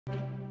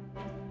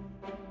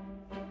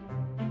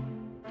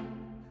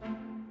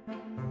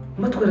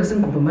Matwara se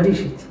ngo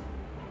bamarishe iki?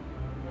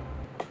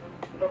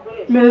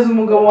 Meza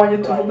umugabo wanjye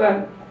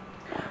tuvugana.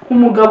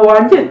 Umugabo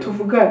wanjye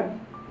tuvugana.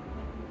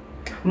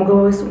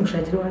 Umugabo wese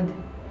umushakira wande.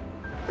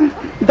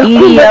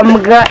 Iriya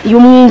mbwa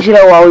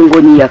y'umwinjira wawe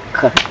ngo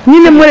niyaka.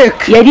 Nyine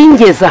mureke.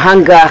 Yaringeza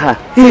ahangaha.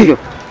 Sibyo.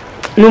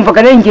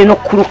 Numvaga ngiye no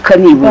kuruka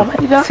niba.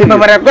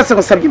 Sinabara rwose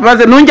gusabye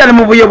baze nunjyane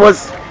mu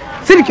buyobozi.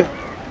 Sibyo.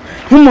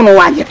 Nk'umuntu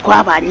wanjye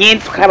twabanye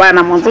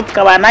tukabana mu nzu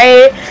tukabana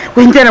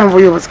winjyana mu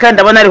buyobozi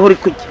kandi abona ariho uri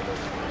kujya.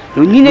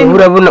 Nyine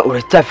urabona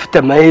uracyafite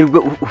amahirwe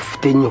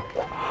ufite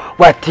nyoko.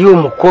 Watiye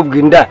umukobwa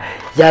inda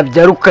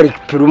yabyara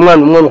ukarikipira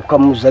umwana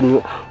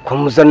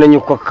ukamuzana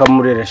nyoko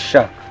akamurera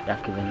sha.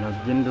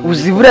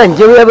 Uzi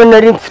burangiye yabona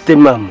ari mfite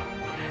mama.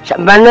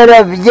 Shamba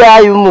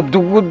narabyaye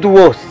umudugudu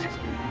wose.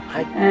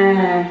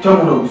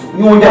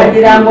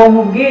 Ngira ngo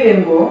nkubwire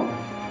ngo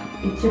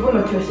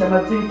ikibuno cyoshya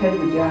amabyi bitari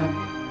bujyana.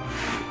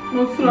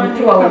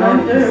 Nusuranti wawe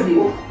nanjye.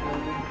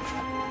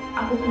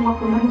 Ako kuma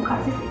kuna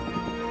mukazi.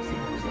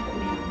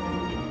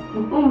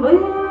 Umva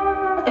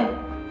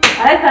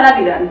ariko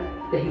arabirana.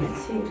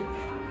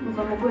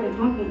 Umva magore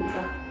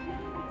ntumpinza.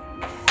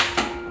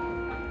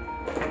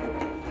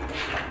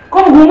 Ko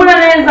muhumura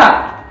neza.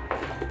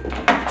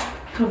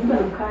 Tuvuga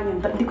mukanya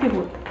ndati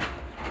kwihuta.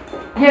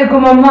 Yego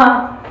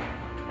mama.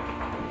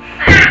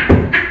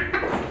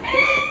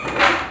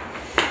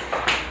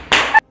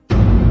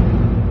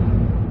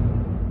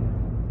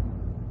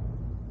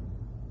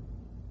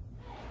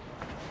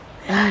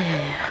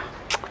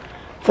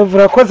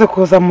 Tavura koze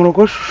kuza mu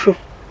rugo shushu.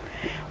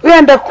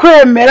 Wenda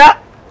kwemera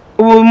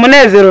ubu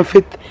munezero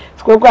mfite.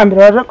 Twe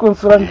kwambira waje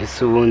kunsura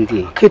ese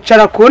ubundi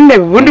kicara ku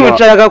ntebe ubundi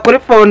wicaraga kuri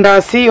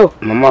fondasiyo.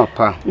 Mama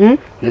papa.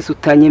 Nese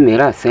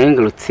utanyemera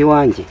sengerutsi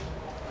wanjye.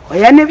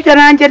 Oya nibyo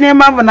nanjye niyo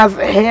mpamvu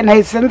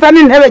nahise nzana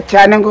intebe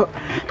cyane ngo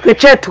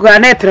twicaye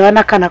tuganire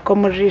turabana kana ko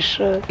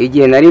mujisho.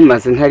 Igihe nari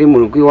maze ntari mu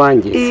rugo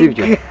iwanjye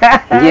sibyo.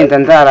 Ngenda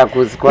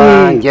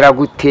ndaraguzwa ngera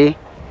gute.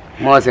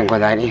 Moze ngo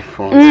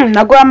ndarifunze.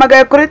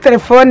 Naguhamagaye kuri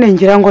telefone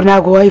ngira ngo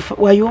ntago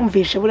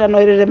wayumvishe buriya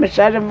nohereje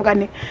message mvuga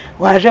ni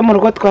waje mu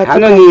rugo twatu.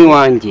 Hano ni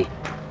iwanjye.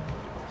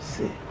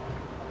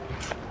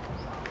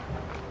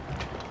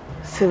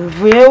 Se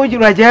vuye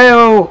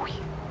urajyayo wowe.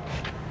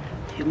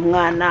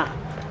 Umwana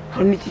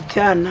hano iki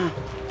cyana.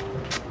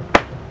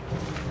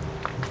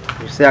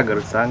 Ese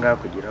yagarutse anga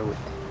kugira gute?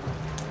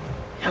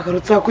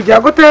 Yagarutse kugira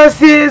gute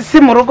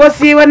si mu rugo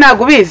siwe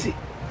ntago bizi.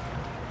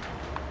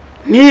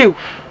 Niwe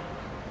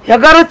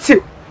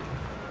yagarutse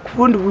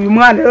kubundi uyu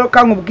mwana rero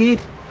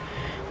kankubwire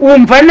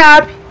wumva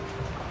nabi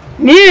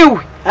niwe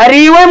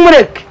ari iwe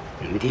mureke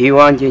ndi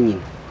wanjye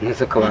nyine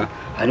nese kaba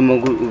harimo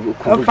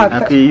kuvuga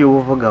akiyo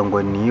uvuga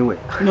ngo niwe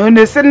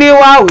none se ni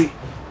wawe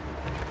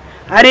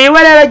ari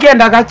iwe rero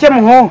agenda gake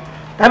muho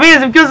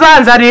ndabizi ibyo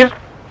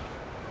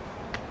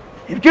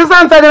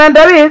uzanzanira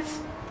ndabizi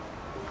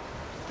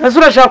nase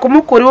urashaka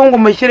kumukura iwe ngo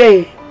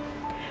umushyire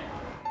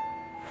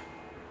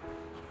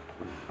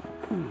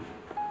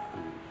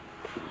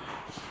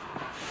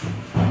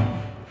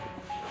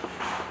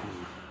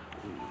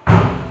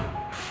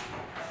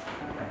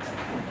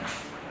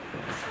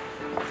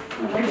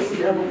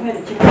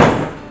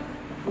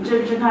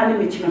Nje nta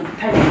n'imikino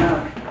mfitanye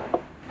nawe.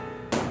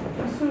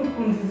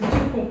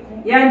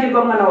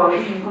 Yangirwa mwana wawe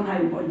ngo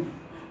ntayibonye.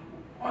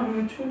 Ari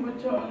mu cyumba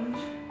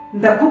cyanje.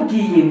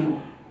 Ndakubwiye ngo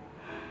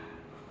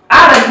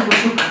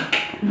aragushuka.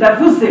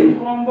 Ndavuze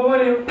ngo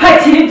wambabarire.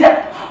 Pakirija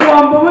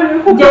Wambabarire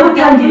ko ujya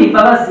gutangira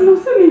imbabazi.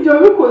 Nuse nijya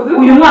bikoze.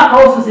 Uyu mwaka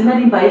wose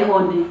uzinaririmbayeho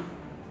nde.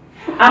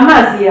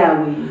 Amazi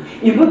yawe,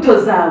 imbuto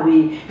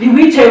zawe,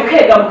 biwicaye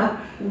ukegamuka.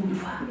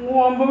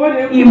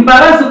 Wambabarire.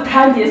 Imbabazi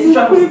utangiye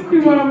sinshaka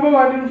kwibara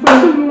mbabarire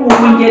mfashe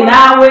ubu nge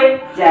nawe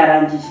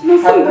byarangiye.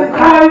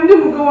 Kandi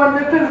umugabo wanjye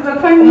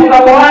atazakanye.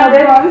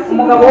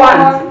 Umugabo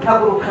wanjye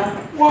haguruka.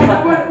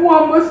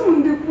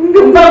 Wambasundi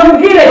umva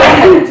mubwire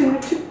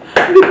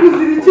ndi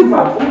kuzira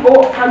ikiva.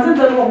 Ubwo hanze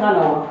nza n'uwo mwana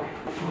wawe.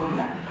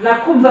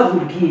 Nakumva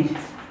mubwire.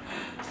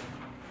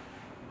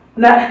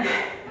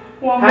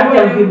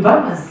 Harya ngo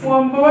imbabazi.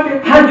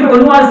 Harya ngo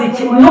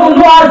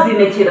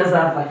ntiwazinekera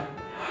zavayo.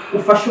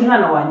 Ufashe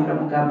umwana wanyu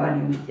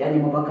uramugambaniye umujyanye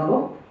mu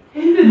bagabo.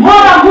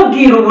 Mpora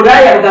nkubwira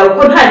uburaya bwawe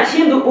ko nta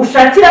kindi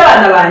ushakira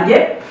abana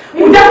banjye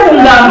ujya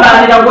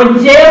kungambanira ngo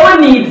njyewe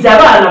nibye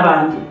abana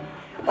banjye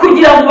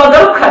kugira ngo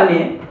bagarukane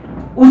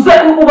uze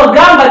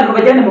ubagambanire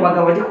ubajyane mu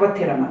bagabo bajye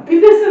kubatera amata.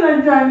 Indese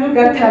najyanye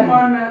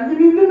Gatarina.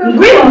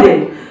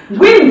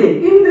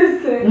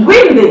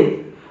 Ngwinde.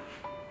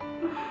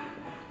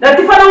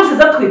 Latifa nawe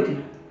usize atwite.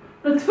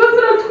 Latifa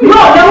ziratwite.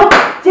 Noneho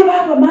je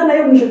baba mana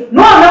yo muje.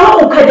 Noneho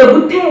ukajya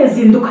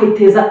guteza inda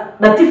ukayiteza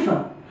Latifa.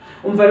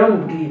 Umva rero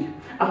mubwire.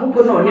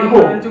 Ahubwo noneho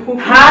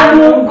nta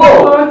nubwo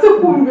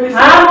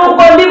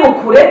ndi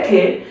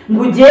bukureke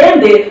ngo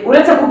ugende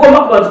uretse ko ugomba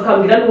kubanza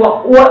ukambwira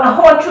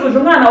aho wacuruje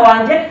umwana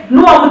wanjye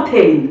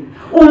n'uwamuteye.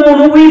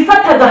 Umuntu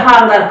wifata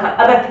agahangara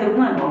agatera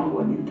umwana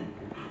wanjye inda.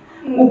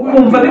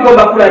 Ukumva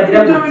bigomba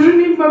kuragira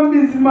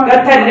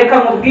Gatari reka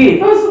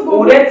nkubwire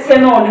uretse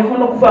noneho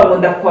no kuvuga ngo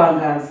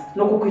ndakwangaza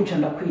no kukwica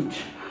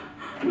ndakwica.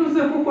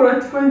 Nuze kuko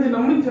ratifange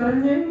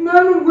namujyanye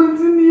nta nubwo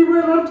nzi niba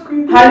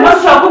yaratwite. Hanyuma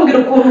ushaka kumbwira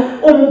ukuntu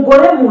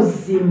umugore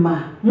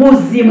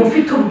muzima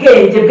ufite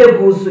ubwenge bwe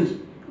bwuzuye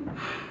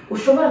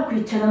ushobora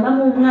kwicarana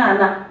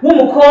n'umwana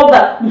w'umukobwa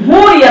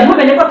nk'uriya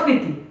ntumenye ko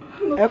atwite.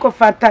 Ariko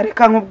fata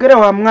reka nkubwire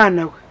wa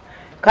mwana we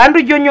kandi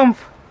ujye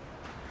unyumva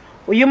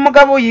uyu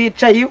mugabo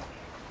yicaye iwe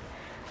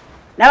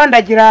nawe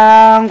ndagira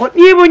ngo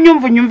niba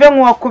unyumva unyumve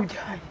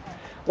nk'uwakubyaye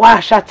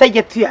washatse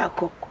getu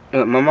yakoko.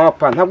 Mama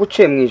wapa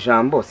ntaguciye mu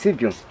ijambo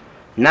sibyo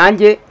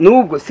nanjye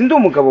nubwo sindi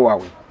umugabo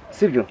wawe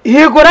sibyo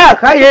yego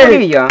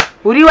rakaye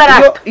uri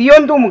warata iyo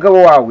ndi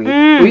umugabo wawe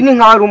uyu ni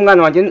nkaho ari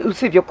umwana wanjye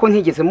usibye ko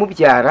ntigeze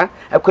mubyara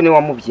ariko ni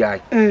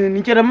wamubyaye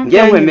nigera mubyaye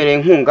ngiye nkwemereye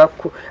inkunga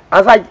ko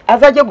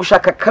azajya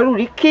gushaka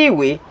karuri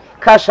kiwe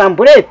ka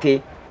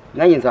shamburete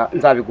nanjye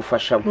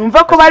nzabigufashamo.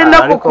 numva ko bari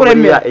no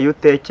kukuremera iyo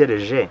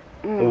utekereje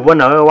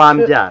ubona wowe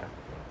wambyara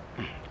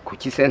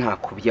kuki se nta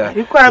kubyara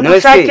ariko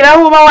aragushakira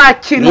aho uba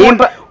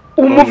wakinwa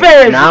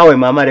umuveje nawe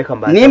mama reka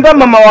mbaza nimba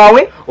mama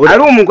wawe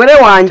ari umugore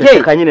wanjye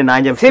kanyine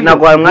nanjye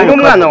sinagwa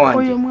umwana wanjye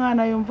uyu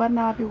mwana yumva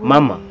nabi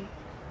mama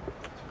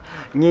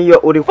niyo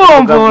uri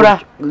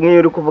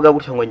kuvuga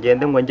gutyo ngo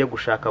ngende ngo njye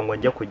gushaka ngo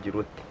njye kugira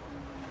ute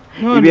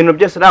ibintu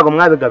byose ntago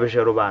mwabigabije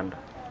rubanda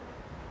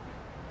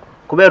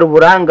kubera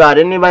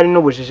uburangare niba ari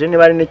n'ubujije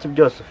niba ari n'iki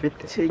byose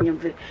ufite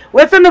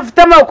wese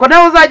nufite amaboko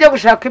nawe uzajya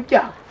gushaka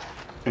ibyawe.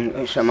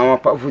 Mama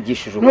pa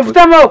uvugishije ukuri nufite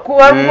amaboko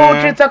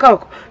ucitse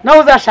akaboko nawe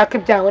uzashaka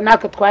ibyawe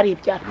natwe twari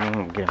ibyara.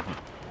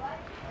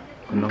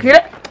 Mbwira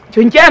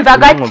cyo ngenza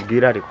gake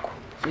nkubwira ariko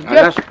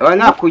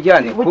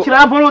nakujyane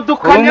bukirambura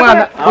dukanye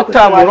umwana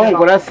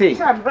utamurongora se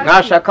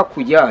ntashaka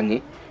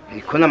kujyane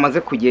ariko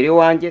namaze kugera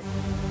iwanjye.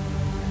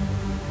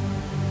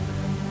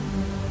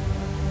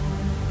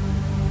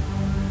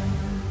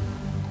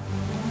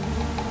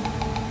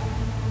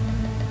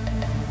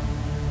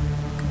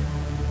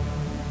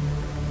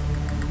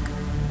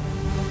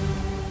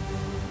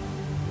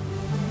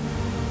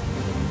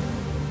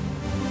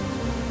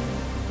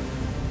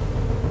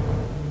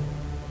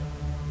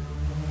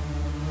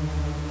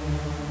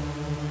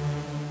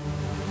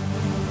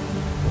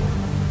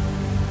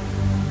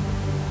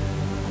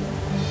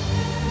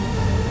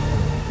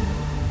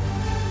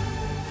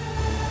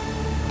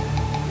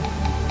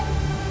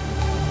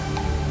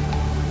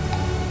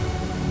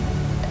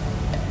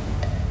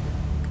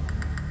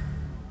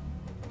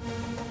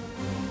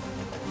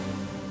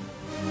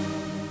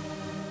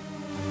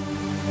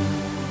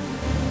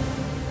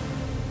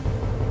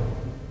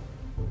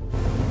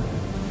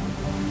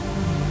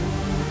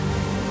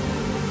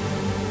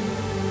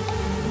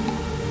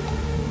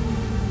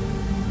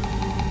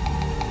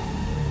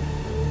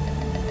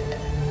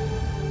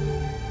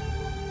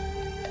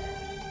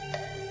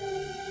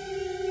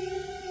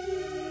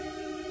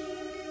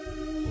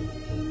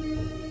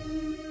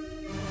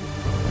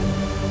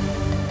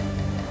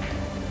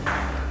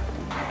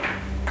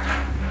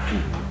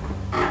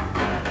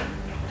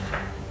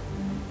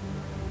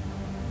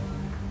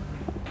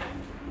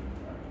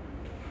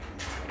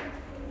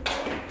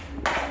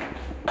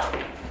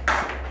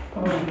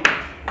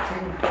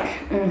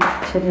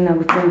 Sheri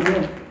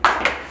nagutungiye.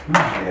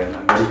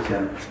 ntabwo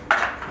cyane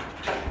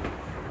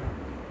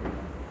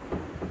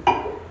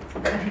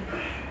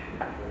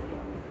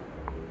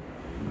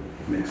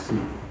merci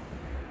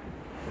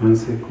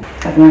unseko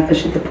Agnata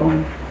de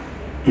pomme.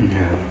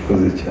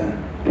 Nakoze cyane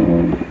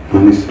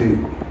none se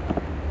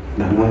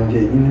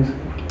ndamwongeye nyine se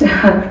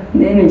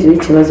Nene ngira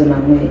ikibazo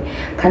namwe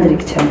kandi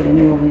reka icyambere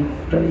ni wowe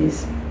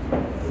urabizi.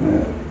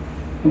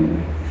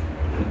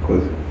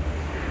 nakoze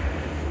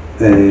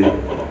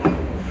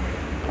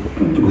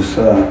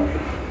gusa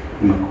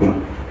makuru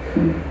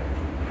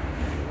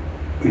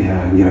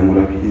ngira ngo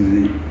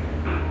urabizi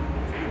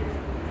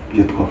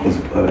ibyo twakoze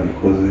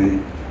twarabikoze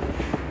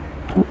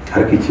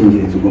ariko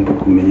icy'ingenzi ugomba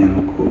kumenya ni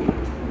uko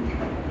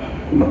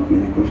ugomba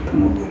kumenya ko ufite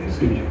umugore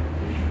sibyo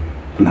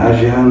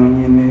naje hano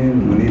nyine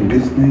muri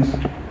bizinesi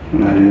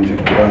naje nje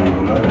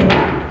kurangura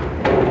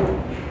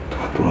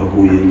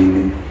turahuye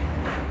nyine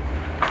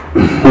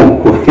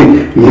nkuko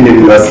nyine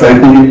birasa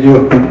nk'ibyo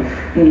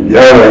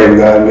byabaye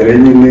bwa mbere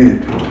nyine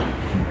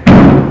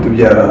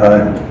tubyara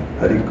ahandi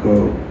ariko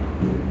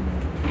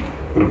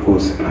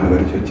rwose ntabwo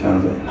aricyo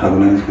cyanzanye ntabwo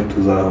nari ko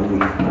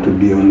tuzahura to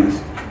be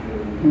honest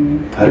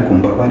ariko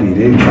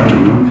mbabarire kandi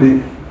numve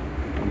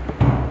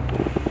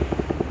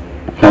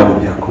ntabwo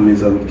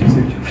byakomeza gutya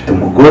sibyo mfite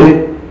umugore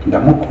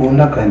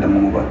ndamukunda kandi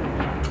ndamwubaha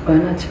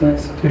nta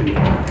kibazo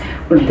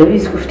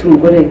urabizi ko ufite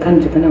umugore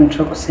kandi reka ntabwo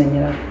nshaka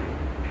gusenyera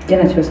njye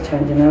nta kibazo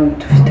cyanjye nawe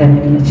dufitanye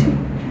ibintu kimwe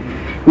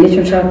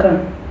nicyo nshaka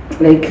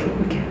like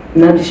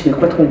nabyishimiye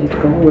kuba twagiye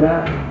tugahura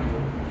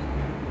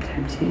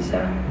byari byiza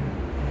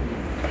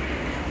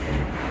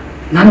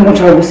nta nubwo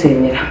nshaka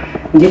gusenyera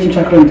njye icyo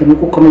nshaka wenda ni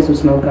uko ukomeza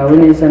ubuzima bwawe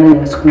neza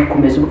nanjye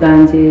nkomeza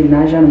ubwanjye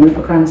naje hano muri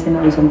vakansi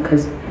nabuze mu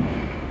kazi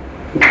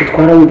utwo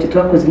twarabibye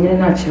twakoze nyine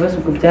nta kibazo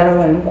ubwo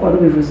byarabaye nk'uko wari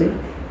ubivuze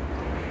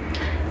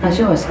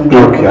ntacyo wasanga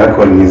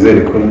ariko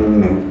nizere ko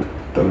nyine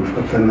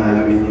utabifata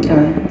nabi nyine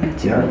nta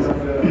kibazo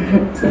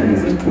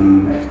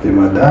mfite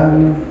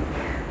madamu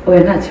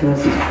oya nta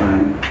kibazo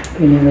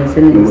bimeze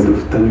neza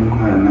dufitanye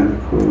umwana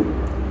ariko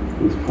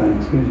it's fine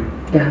sibyo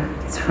yeah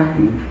it's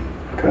fine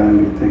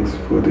kandi thanks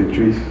for the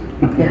juice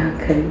yeah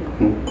okay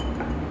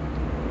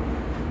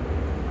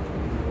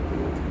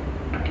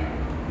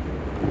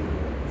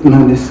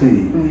none se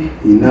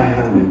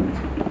inaha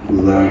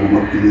uzaguma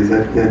kugeza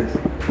ryari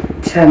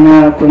cyane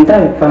ntabwo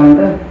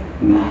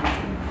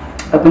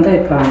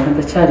ndabipanga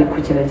ndacyari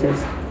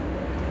kugerageza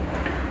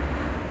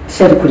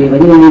ndacyari kureba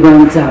nyine niba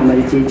nzahamara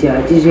igihe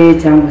gihagije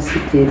cyangwa se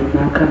igihe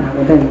runaka ntabwo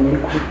ndamenye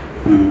ko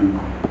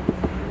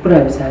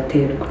buriya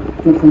bizaterwa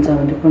nuko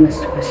nzaba ndi kubona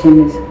situation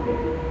imeze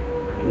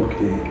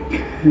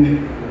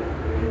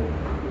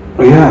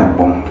oya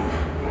bon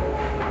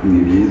ni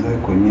byiza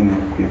ko nyine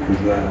ukwiye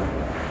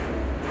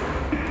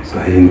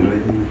uzahindura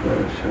nyine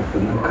ugashaka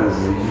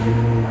n'akazi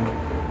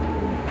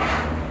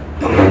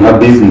na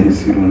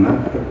business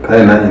runaka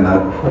kandi nanjye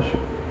nagufasha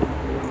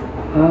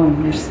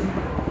merci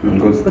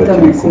ngo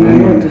tutakiri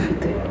kumwe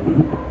dufite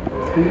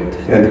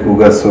yandi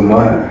kugasoma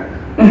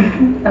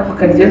ako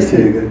karyoshye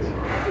gake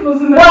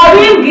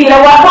wabimbwira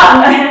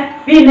wapanga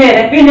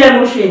bintere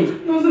urushinge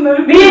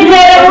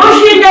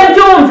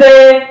byumve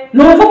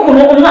numva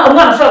ukuntu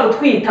umwana ashobora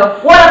gutwita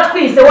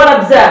waratwise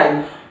warabyaye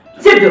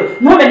sibyo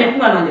ntumenye ko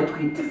umwana wanjye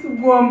atwite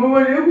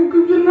wambabariye kuko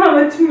ibyo nta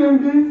na kimwe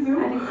mbizi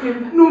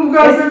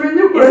n'ubwaze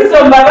menye ko ese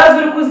izo mbabazi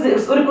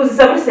uri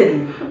kuzisa muri seri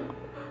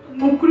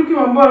ni ukuri ko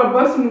wambara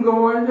basi umugabo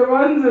wanjye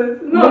wanze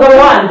umugabo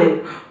wande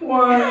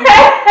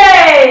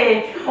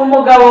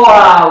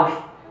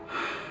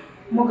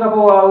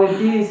umugabo wawe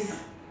disi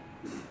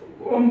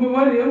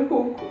wambabariye kuko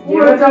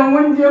uragira ngo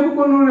ngiye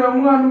kuko n'uriya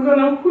mwana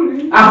ugana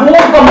kuri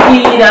ahubwo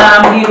mbwira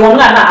uwo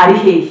mwana ari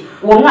hehe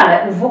uwo mwana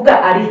uvuga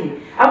ari he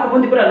ariko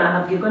ubundi buriya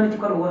nanabwirwa n'iki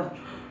ko ari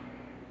uwacu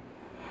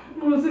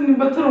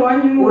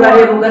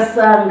urareba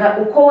ugasanga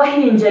uko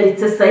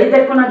wahinjaritse Saidi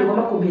ariko nanjye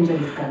ugomba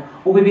kumpinjarika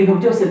ubu ibintu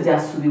byose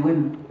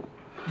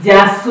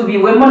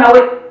byasubiwemo nawe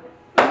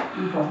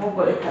mva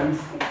ahubwo reka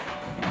nzi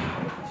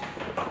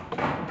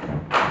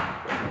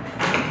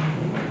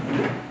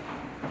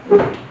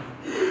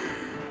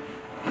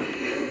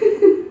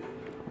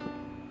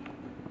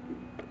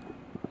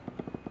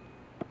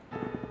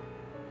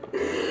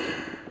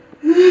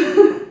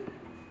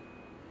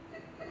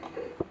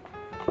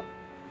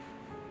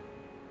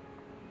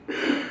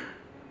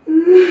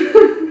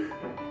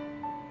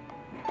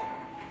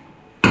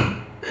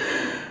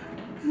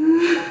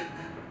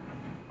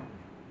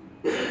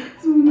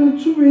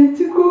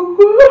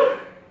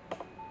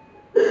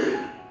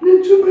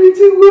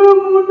ikigura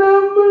mu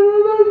ntambaro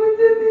ntabwo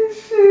njye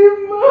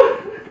nishima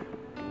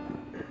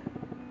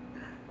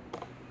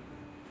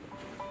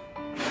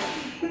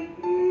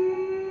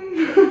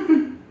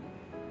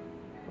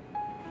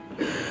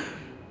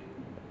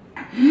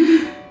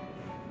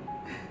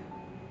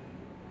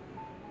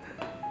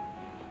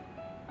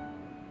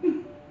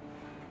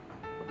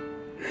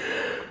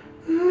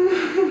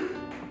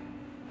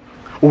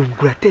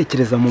ubwo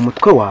uratekereza mu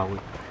mutwe wawe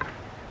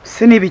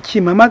se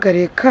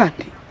nibikimamagariye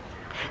kandi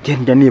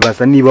genda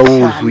nibaza niba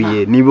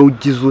wuzuye niba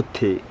ugize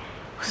ute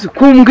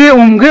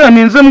umbwira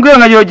ninze mbwira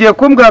nkagiye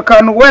kumbwira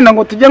akantu wenda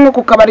ngo tujye nko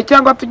ku kabari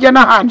cyangwa tujye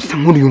n'ahandi se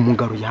nk'uriya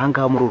umugaro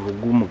yanga muri uru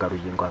rugo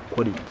umugaruye ngo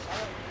akore iki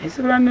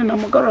ese burane na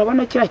mugaro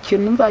urabona kiriya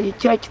kintu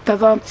nzagikira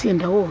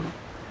kitazansinda wowe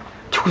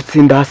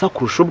cyugutsinda hasa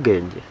kurusha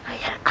ubwenge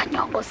aya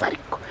kanyongoza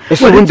ariko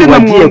ese ubundi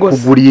wagiye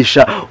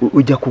kugurisha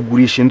ujya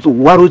kugurisha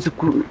inzu wari uzi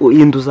ko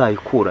iyi nzu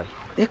uzayikurahe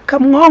reka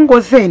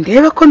mwongoze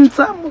ndebe ko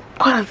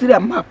nzamukora ziriya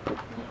mapu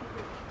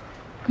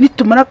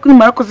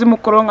nimara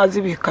kuzimukora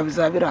nkazibika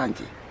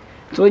bizabirangiye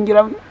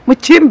nzongera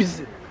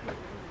mukimbize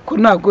ko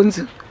ntabwo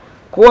nzi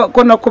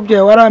ko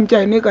nakubyaye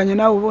warambyaye niganye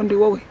nawe ubundi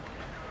wowe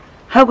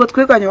ntabwo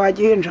twiganye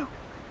wagihinja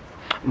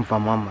mva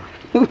mama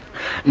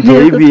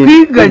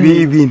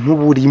ibintu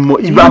burimo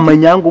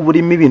amanyanga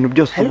burimo ibintu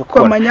byose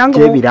ubukora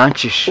bye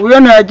birancisha uyo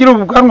nayagira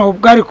ubwanwa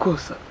bwari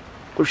kuza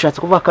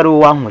ushatse kuvuga ko ari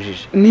wowe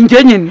wankujije ni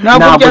njye nyine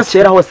ntabwo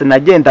kera hose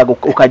nagendaga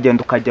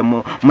ukagenda ukajya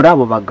muri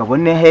abo bagabo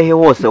ne hehe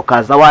hose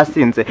ukaza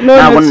wasinze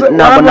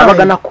ntabwo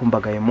nabaga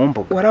nakumbagaye mu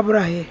mbuga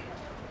waraburahe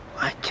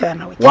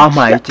wacyana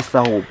wampaye iki se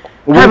ahubwo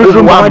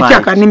ubu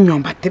wampaye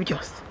n'imyumbati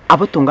byose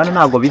abo tungana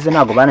ntabwo bize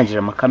ntabwo banagije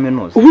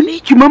amakaminuza ubu ni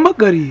iki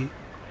umamagariye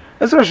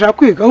ese urashaka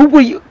kwiga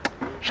ahubwo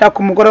shaka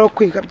umugore wo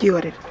kwiga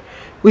byihorera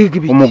wiga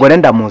ibiki umugore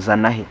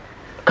ndamuzana he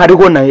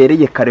kariho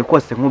nahereye kare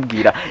kose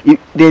nkubwira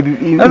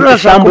reba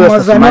ishambo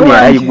yose Simani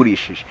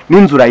yarayigurishije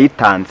n'inzu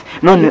urayitanze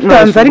none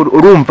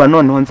urumva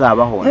noneho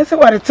nzabaho ese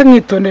waretse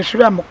mwitondesha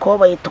uriya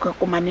mukobwa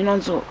tukagumana ino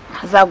nzu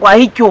hazagwaho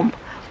icyumba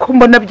ko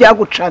mbona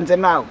byagucanze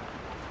nawe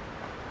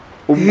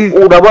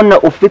urabona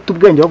ufite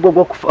ubwenge bwo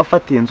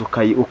gufata inzu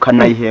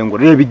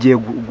ukanayihengura reba igiye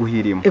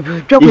guhirima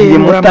iyi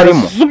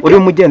mutarimo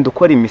urimo ugenda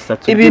ukora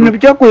imisatsi ibintu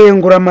byo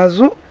guhengura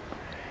amazu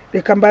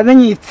reka mbanze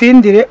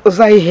nyitsindire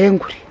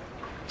uzayihengure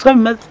siko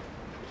bimaze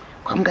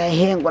kwambwa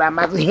ihengura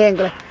amazu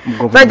ihengura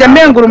nzajya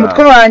mpengura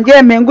umutwe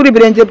wanjye mpengura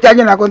ibirenge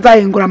byanjye ntabwo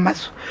nzahengura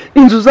amazu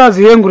inzu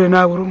uzazihengure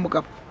nawe uri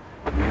umugabo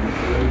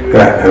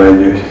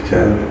kararyoshye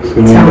cyane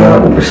cyangwa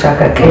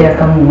ugushaka keya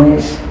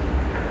kamunywesha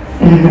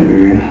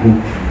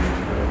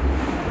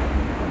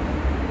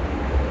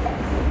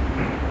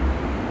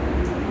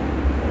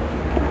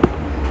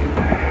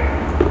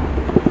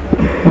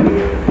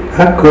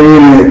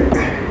Akoreye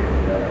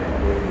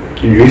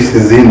juice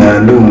zina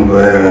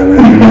ndumva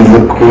namaze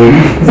ku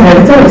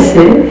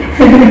ziraryoshye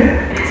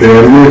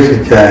ziraryoshye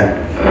cyane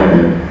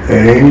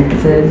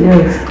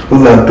ziraryoshye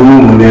uzatuma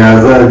umuntu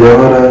yazajya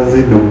ahora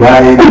azi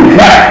Dubai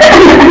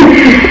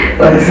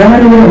wazaba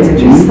ari urenze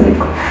juice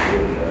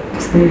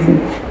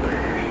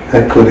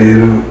ariko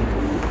rero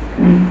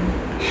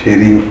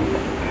sheri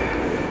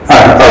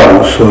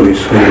sorry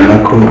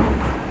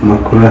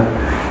Makurata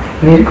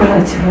Mirko nta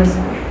kibazo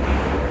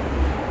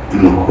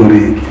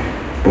nukuri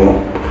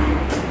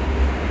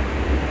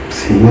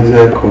sinzi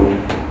ko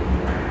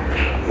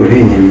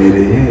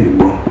urinyemereye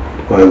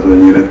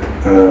wazongera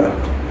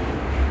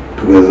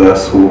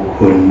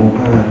tukazasubukura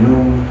umubano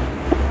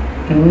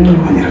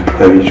tukongera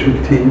tukaba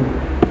inshuti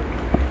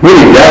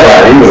nyine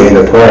byabaye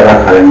wenda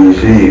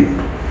twarakaranyije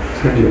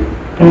sibyo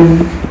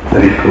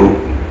ariko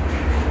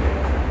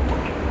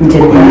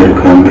kongera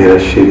ukambera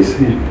sheri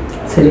sibyo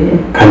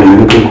kandi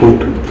wibuke ko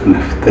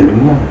tunafitanye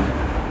umwana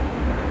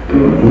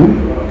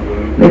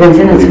reka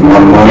njye na kimwe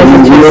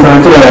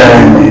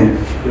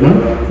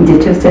igihe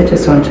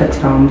cyose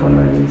wanshakira wambona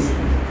urabizi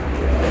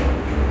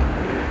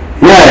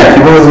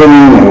ikibazo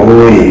ni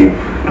wowe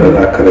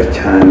urarakara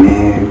cyane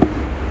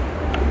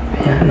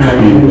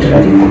ntabihindura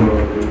ariko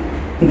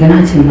reka nta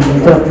kintu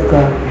nahindura ku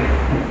bwawe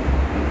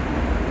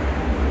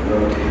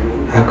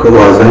ariko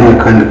wazanye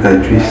akandi ka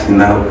juice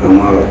nawe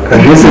ukanywa ka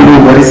juice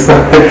n'ubu ari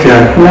sawa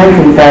cyane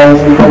nanjye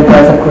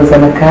ndaza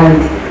kuzana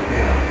kandi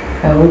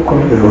ahubwo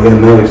wowe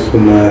nawe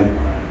sumari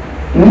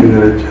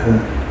kigara cyane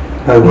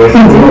ntabwo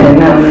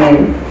wasohoye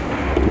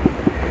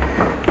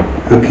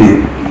okay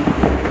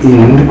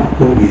iyi ndi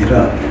kukubwira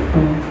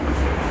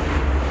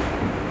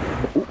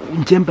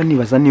njyemba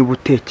nibaza niba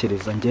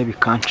utekereza njye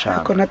bikanshaka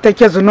ariko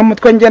natekereza uno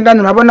mutwe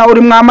ngendana urabona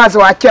urimo amazi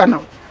wacyana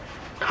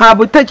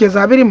ntabwo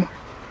utekereza birimo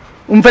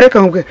umva reka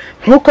nkubwe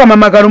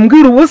ntukamamagara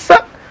umbwira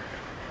ubusa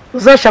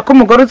uzashaka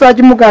umugore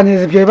uzajya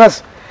umuganiriza ibyo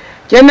bibazo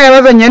njye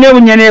ibibazo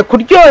nkeneye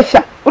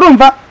kuryoshya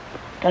urumva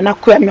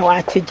ndanakuyame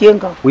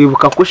wakigenga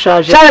wibuka ko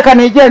ushaje shareka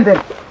nigendere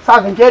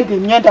saza ngende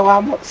imyenda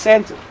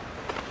wamusenze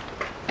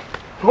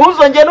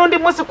ntuzongere n'undi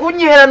munsi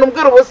kunyiherana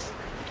umbwira ubusa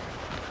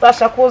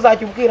uzashaka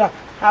uzajya ubwira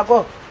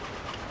ntago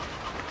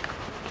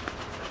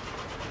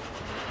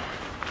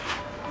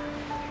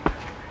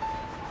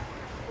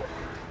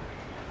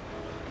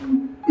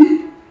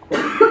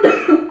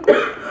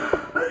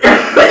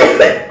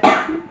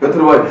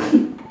Gatrubaye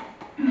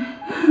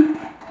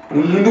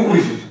ninde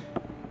ukurishije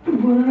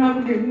mbona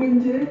nabwiye ngo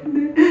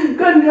ngende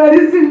kandi hari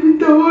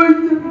simfite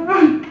abongera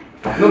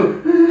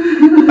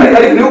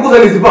ariko niba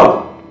ukuzaniza impamvu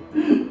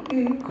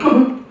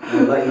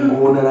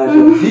Ngona naje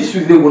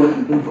yishyuze ngo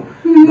umva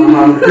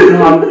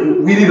ntahantu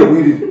wirira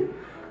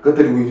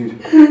gatari wirira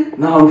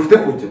ntahantu ufite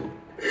kujya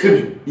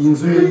sibyo iyi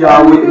nzu ni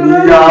iyawe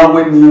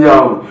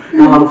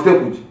ntahantu ufite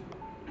kujya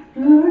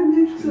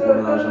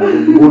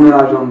Ngona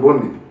naje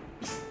mbone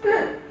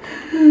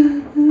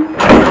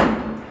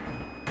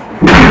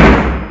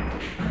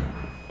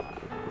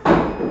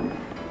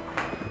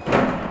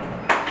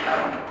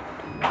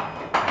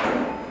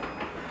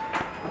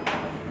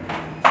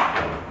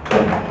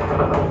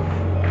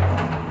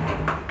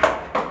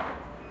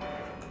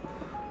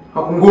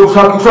ngo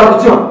ushaka iki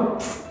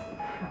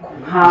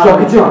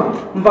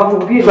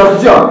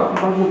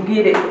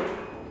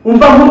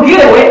umva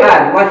nkubwire we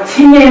ari wa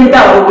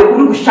kinyendaro we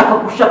uri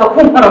gushaka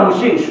kunkara mu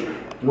jisho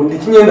ngo ndi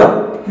kinyendaro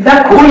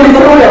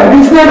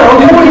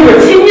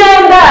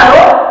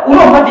kinyendaro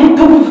urumva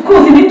ntituzi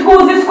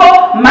ko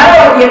mara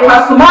wagiye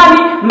kwa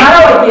Sumani mara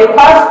wagiye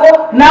kwa Sko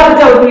nawe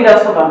byawe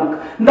birasobanuka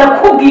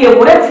ndakubwiye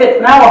uretse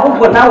nawe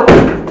ahubwo nawe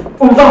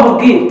umva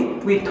nkubwire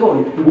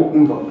witonde ngo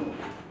umva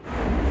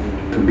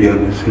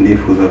tubiyaguse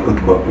ndifuza ko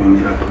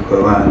twakwongera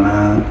tukabana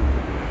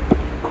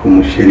ku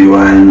musheri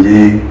wanjye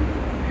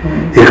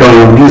reka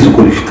mubwize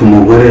uko rifite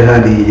umugore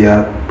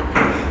hariya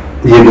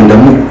yego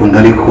ndamukunda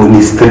ariko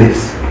ni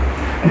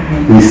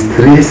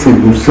stress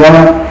gusa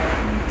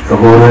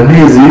ahora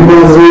neza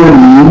ibibazo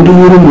ni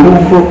induru mu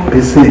rugo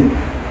mbese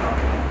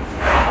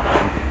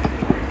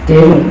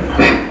rero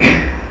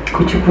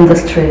kuki ukunda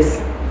stress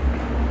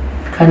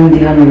kandi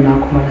ndi hano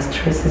nakumara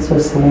stress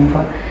zose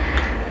wumva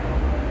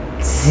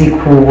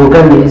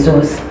zikubogamiye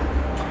zose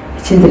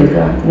ikindi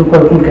reka nuko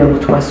kumbwira ngo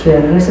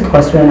twasubirana nese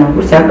twasubirana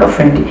gutya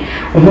girlfriend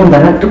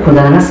unkundana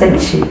dukundana na side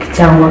chick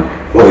cyangwa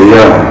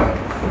oya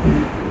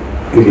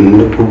ibintu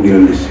ndakubwira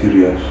ndi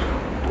serious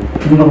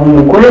ngo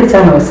umugore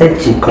cyangwa side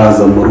chick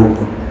ukaza mu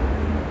rugo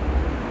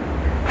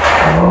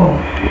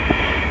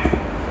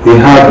we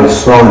have a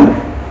son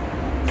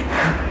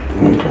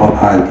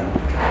witwa Ali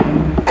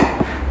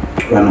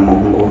bana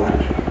umuhungu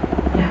wacu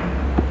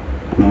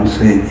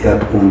nose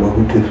yatwumva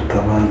gute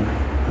tutabana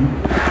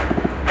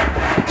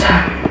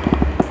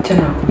icyo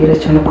nakubwira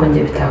cyo nuko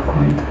njye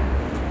bitakunda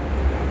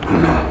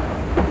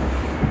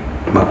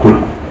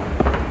Makuru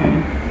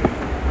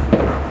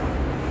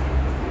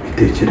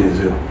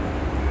bitekerezeho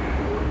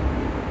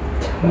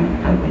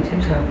ntabwo njye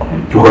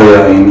byakunda oya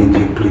I need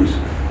you please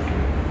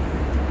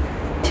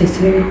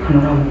cyese birukana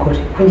uriya mugore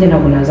ko njye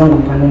ntabwo naza ngo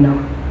mbane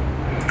nawe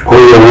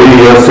oya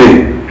buriya se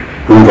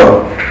umva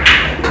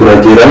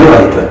turagerayo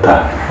ahita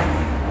ataha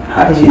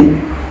nta kintu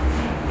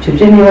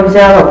ibyo niba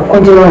byaba kuko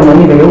njye urabona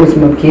niba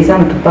ubuzima bwiza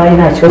mu Dubai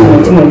nta kibazo na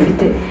kimwe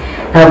mfite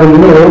ntabwo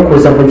nkeneye rero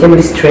kuza ngo njye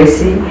muri stress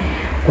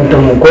ngo ndi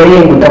umugore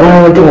ngo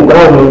ndabona undi mugore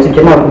wo mu nzu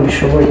ibyo ntabwo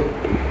mbishoboye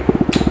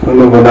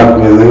nubwo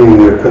nakomeza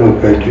nk'ibintu kano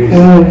ka juice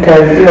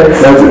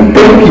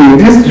thank you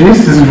this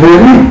juice is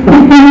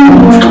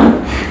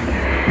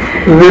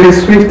very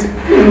sweet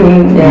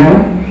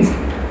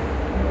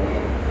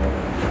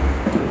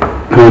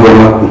ntumva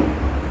makuru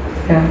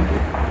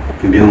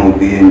ibyo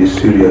nkubwiye ni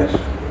serious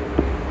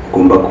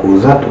ugomba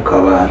kuza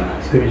tukabana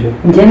sibyo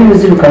njye niba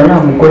uzirukana nta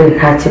mugore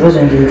nta kibazo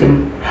njye ndimo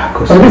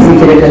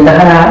wabizigereka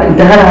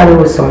ndahari ahari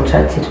hose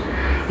wanshakira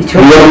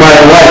you're my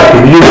wife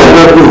ibyo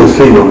uvuga byose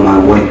you're my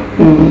wife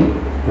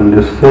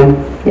understand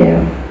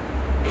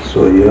so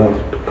you have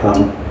to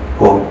come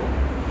home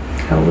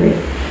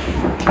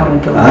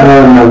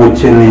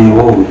nagukeneye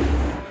wowe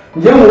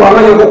njye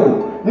mubanganye koko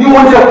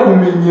niwongera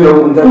kumenyera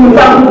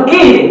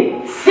ndamubwire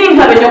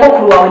sinkamenye ko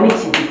kuri wawe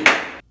n'iki